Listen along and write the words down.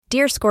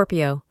Dear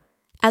Scorpio,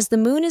 as the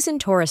moon is in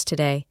Taurus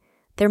today,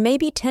 there may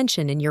be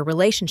tension in your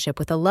relationship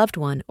with a loved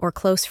one or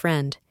close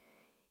friend.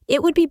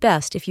 It would be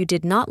best if you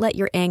did not let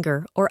your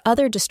anger or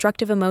other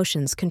destructive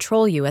emotions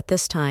control you at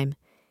this time.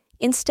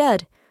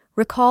 Instead,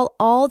 recall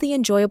all the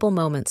enjoyable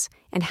moments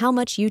and how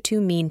much you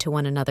two mean to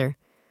one another.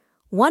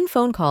 One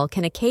phone call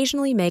can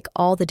occasionally make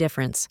all the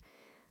difference.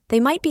 They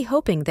might be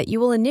hoping that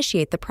you will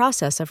initiate the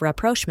process of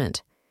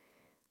rapprochement.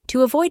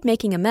 To avoid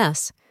making a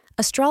mess,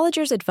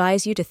 astrologers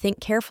advise you to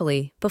think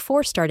carefully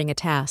before starting a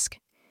task.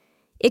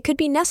 It could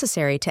be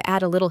necessary to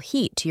add a little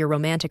heat to your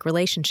romantic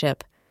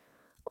relationship.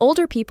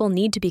 Older people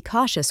need to be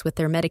cautious with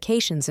their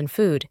medications and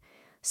food.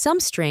 Some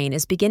strain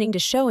is beginning to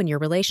show in your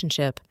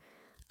relationship.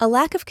 A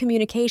lack of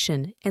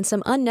communication and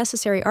some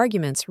unnecessary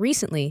arguments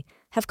recently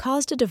have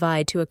caused a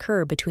divide to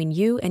occur between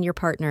you and your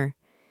partner.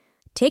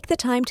 Take the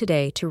time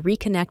today to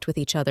reconnect with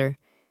each other.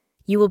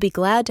 You will be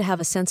glad to have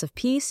a sense of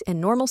peace and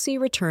normalcy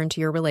return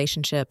to your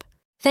relationship.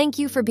 Thank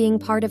you for being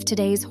part of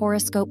today's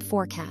horoscope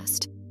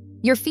forecast.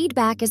 Your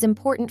feedback is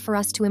important for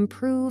us to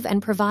improve and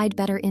provide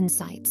better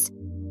insights.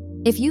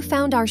 If you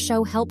found our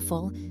show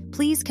helpful,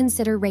 please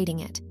consider rating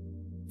it.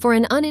 For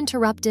an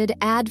uninterrupted,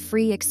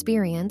 ad-free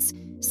experience,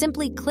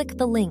 simply click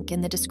the link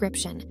in the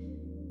description.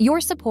 Your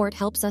support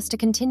helps us to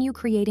continue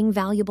creating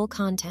valuable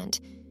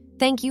content.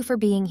 Thank you for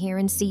being here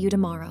and see you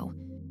tomorrow.